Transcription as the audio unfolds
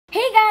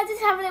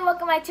happening?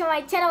 Welcome back to my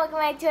channel. Welcome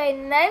back to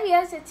another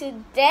video. So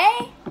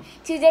today,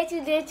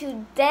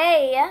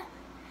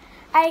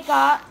 I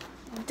got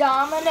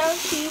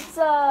Domino's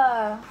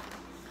pizza.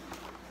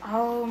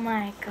 Oh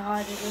my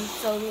god, it is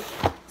so good.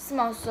 It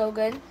smells so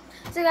good.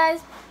 So guys,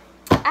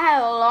 I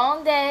had a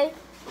long day.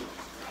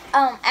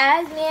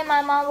 As me and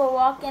my mom were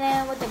walking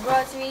in with the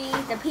groceries,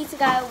 the pizza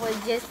guy was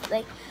just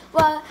like,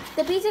 well,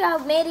 the pizza guy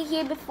made it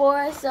here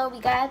before, so we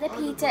got the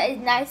pizza.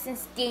 It's nice and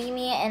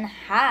steamy and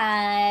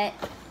hot.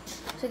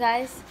 So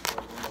guys,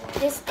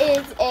 this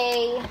is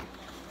a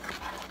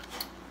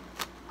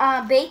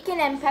bacon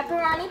and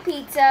pepperoni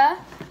pizza.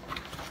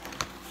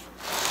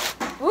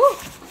 Woo!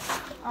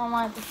 I don't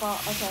want it to fall.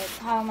 Okay,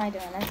 how am I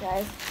doing this,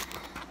 guys?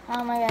 How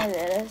am I gonna do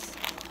this?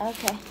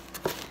 Okay.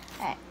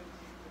 Alright.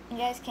 You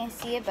guys can't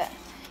see it, but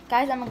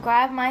guys, I'm gonna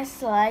grab my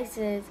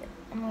slices.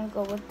 I'm gonna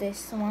go with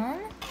this one.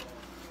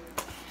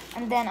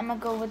 And then I'm gonna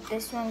go with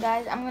this one,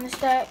 guys. I'm gonna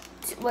start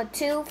with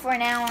 2 for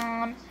now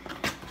on.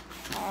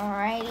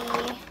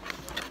 Alrighty.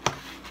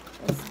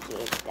 Let's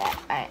get that.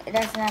 Alright,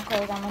 that's not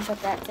closed. I'm gonna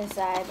put that to the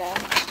side though.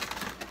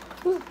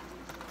 Whew.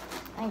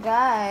 And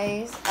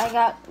guys, I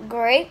got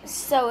grape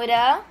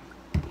soda.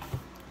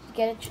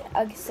 Get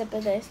a sip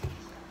of this.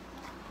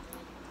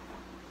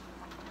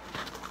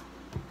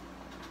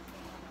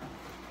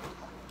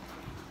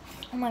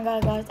 Oh my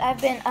god, guys, I've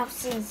been up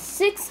since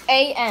 6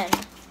 a.m.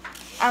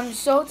 I'm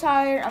so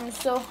tired. I'm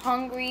so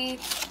hungry.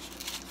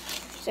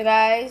 So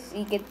guys,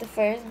 you get the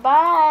first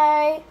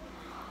bite.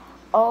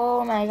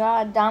 Oh my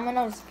god,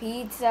 Domino's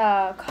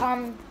pizza,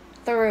 come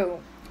through.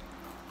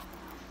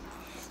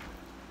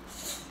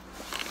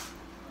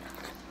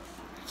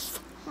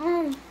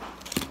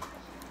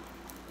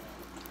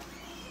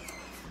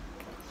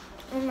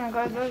 Oh my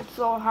god, this is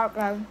so hot,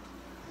 guys.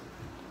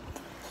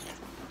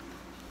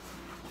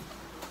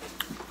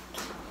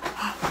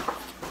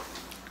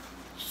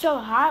 So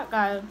hot,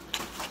 guys.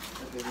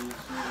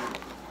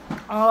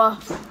 Oh.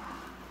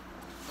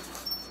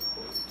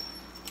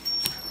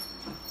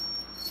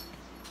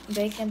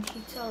 Bacon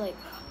pizza, like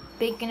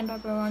bacon and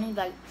pepperoni,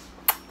 like,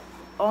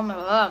 oh my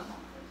god.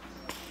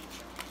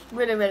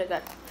 Really, really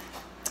good.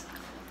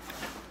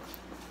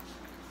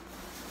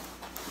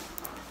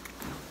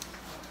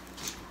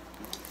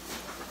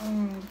 Oh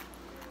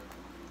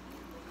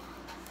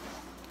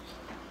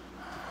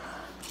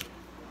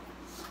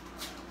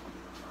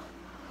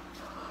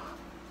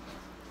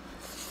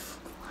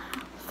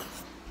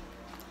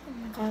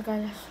my god,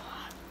 that's so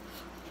hot.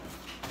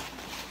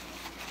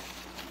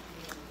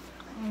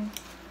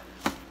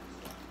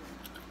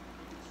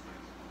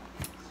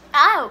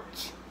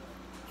 Ouch!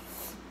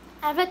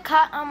 I have a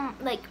cut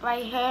like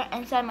right here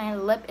inside my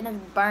lip and it's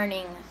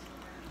burning.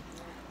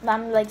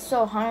 I'm like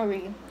so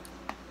hungry.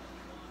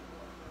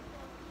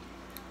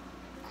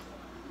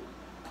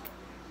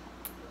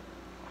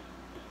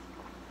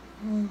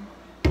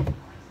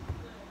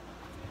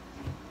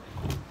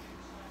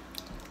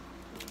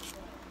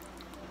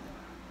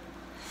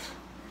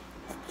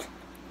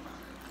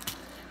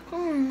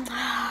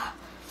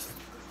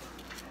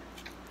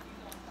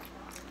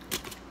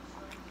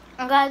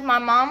 And guys, my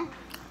mom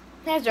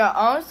has her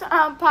own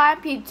pie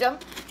pizza.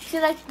 She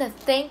likes the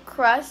thin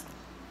crust.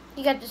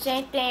 You got the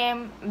same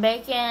thing,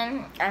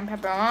 bacon and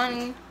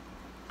pepperoni.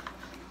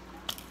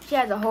 She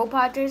has a whole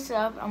pie to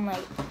herself. I'm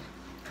like,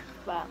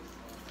 wow.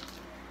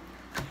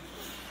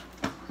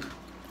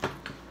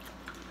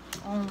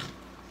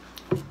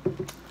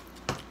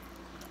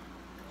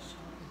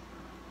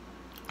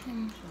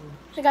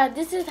 So guys,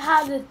 this is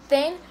how the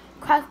thin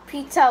crust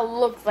pizza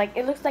looks like.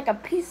 It looks like a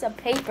piece of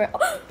paper.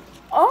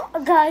 Oh,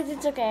 guys,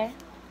 it's okay.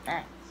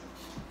 Alright.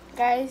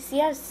 Guys, see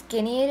how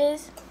skinny it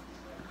is?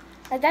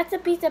 Like, that's a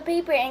piece of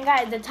paper, and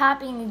guys, the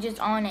topping is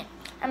just on it.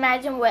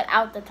 Imagine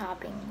without the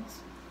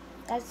toppings.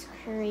 That's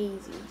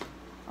crazy.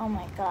 Oh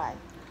my god.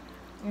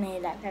 I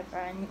made that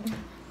pepperoni.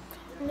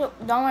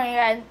 Don't worry,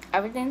 guys.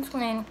 Everything's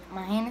clean.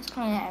 My hand is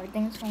clean.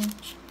 Everything's clean.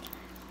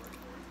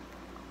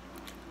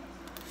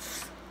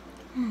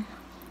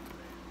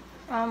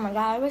 Oh my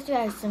god, I wish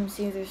I had some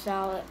Caesar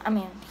salad. I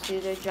mean,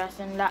 Caesar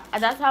dressing.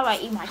 That's how I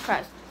eat my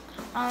crust.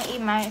 I don't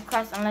eat my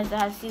crust unless it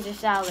has Caesar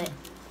salad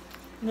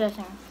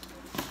dressing.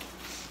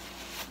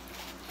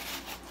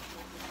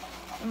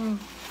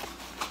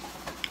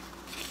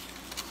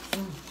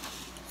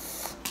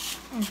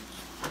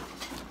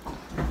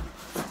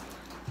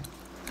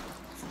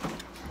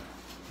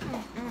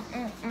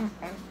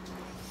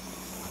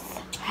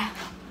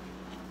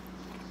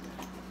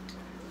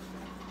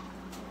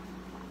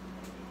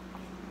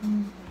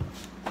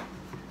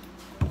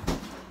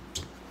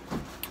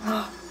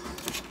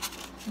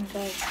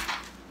 Okay.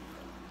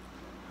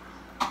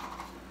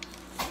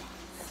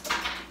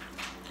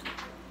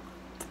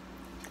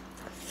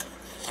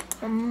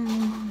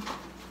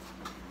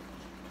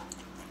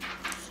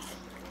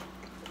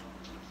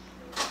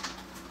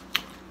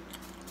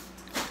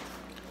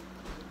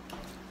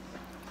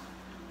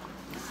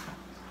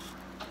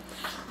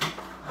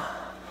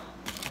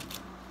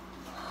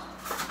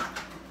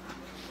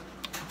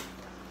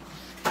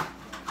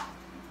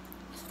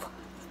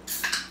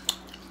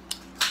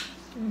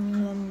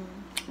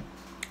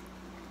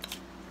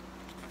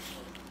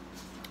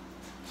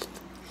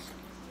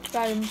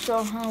 Guys, I'm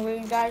so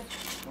hungry, guys.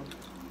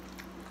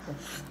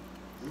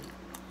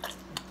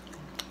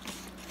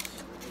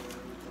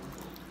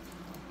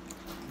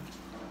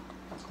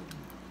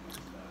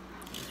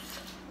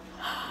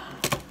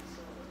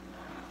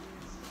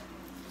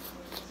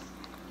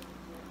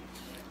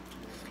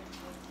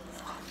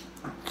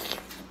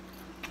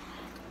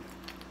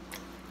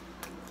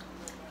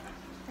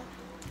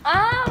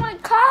 Ah, my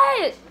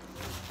cut!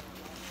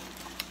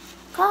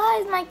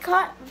 Guys, my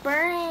cut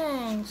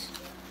burns.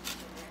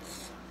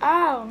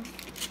 Ow.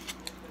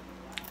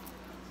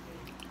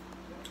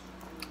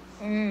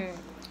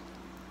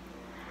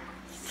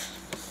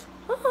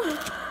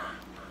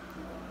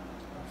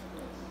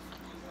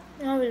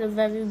 That was a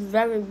very,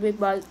 very big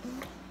bite.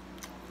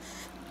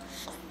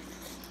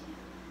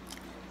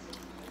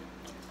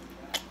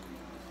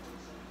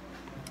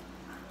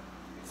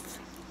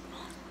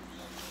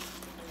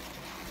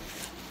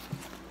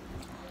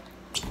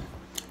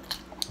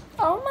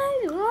 Oh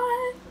my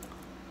god.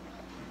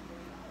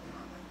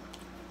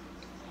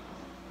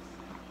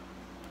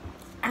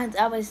 As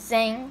I was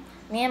saying,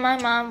 me and my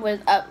mom was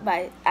up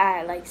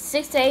at like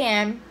 6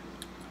 a.m.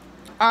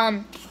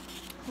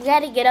 We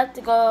had to get up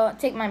to go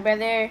take my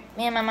brother.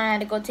 Me and my mom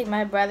had to go take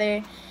my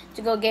brother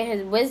to go get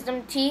his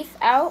wisdom teeth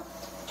out.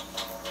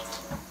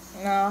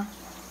 No.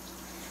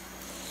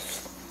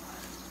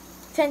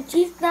 Since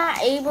he's not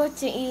able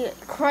to eat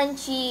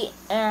crunchy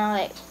and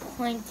like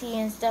pointy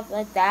and stuff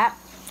like that,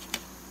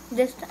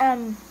 this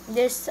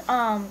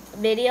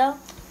video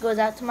goes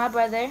out to my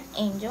brother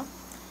Angel.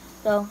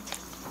 So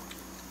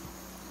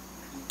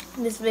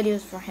this video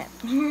is for him.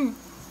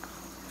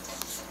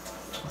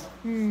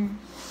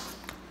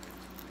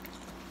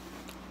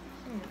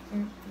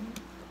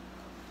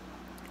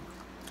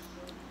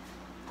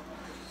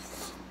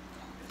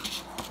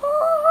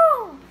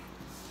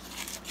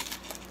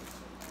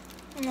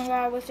 Oh my god,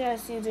 I wish I had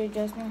Caesar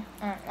just now.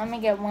 Alright, let me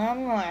get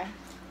one more.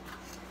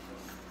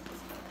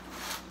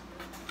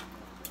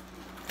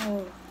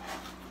 Oh,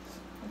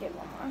 get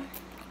one more.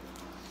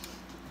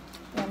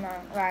 One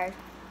more, right.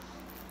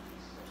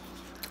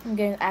 I'm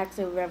getting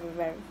actually very,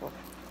 very full.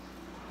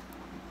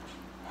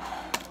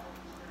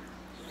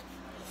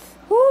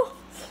 Woo!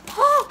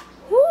 Ha!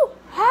 Woo!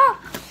 Ha!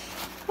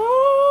 Woo!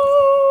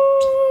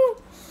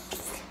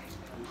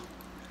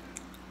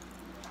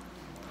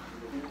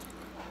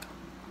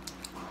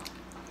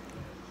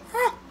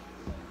 Ha!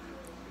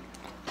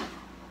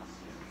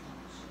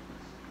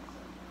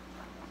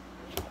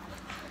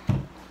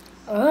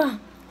 Ugh.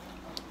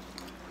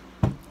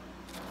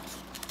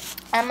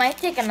 I might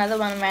take another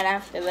one right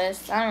after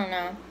this. I don't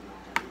know.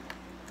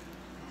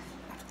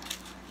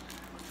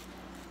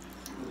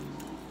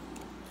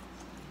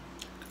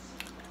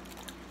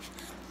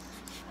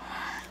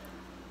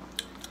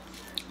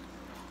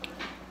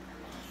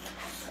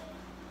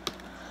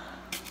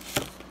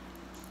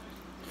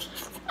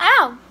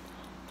 Ow!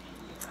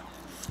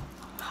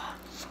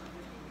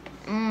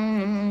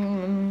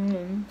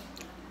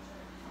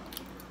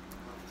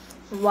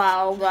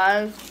 Wow,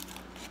 guys.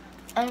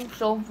 I'm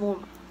so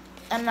full.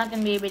 I'm not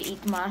gonna be able to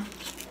eat more.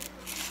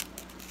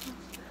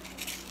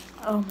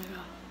 Oh my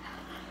god.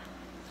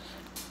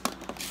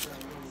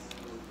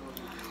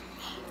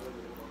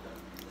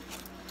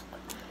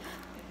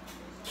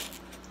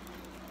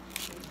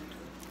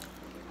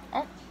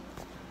 Oh.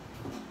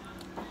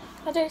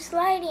 Oh, they're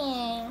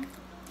sliding.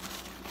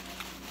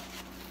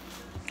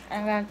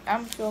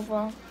 I'm so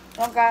full.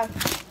 Okay.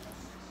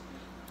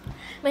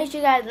 Make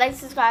sure you guys like,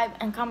 subscribe,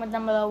 and comment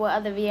down below what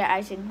other video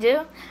I should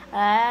do.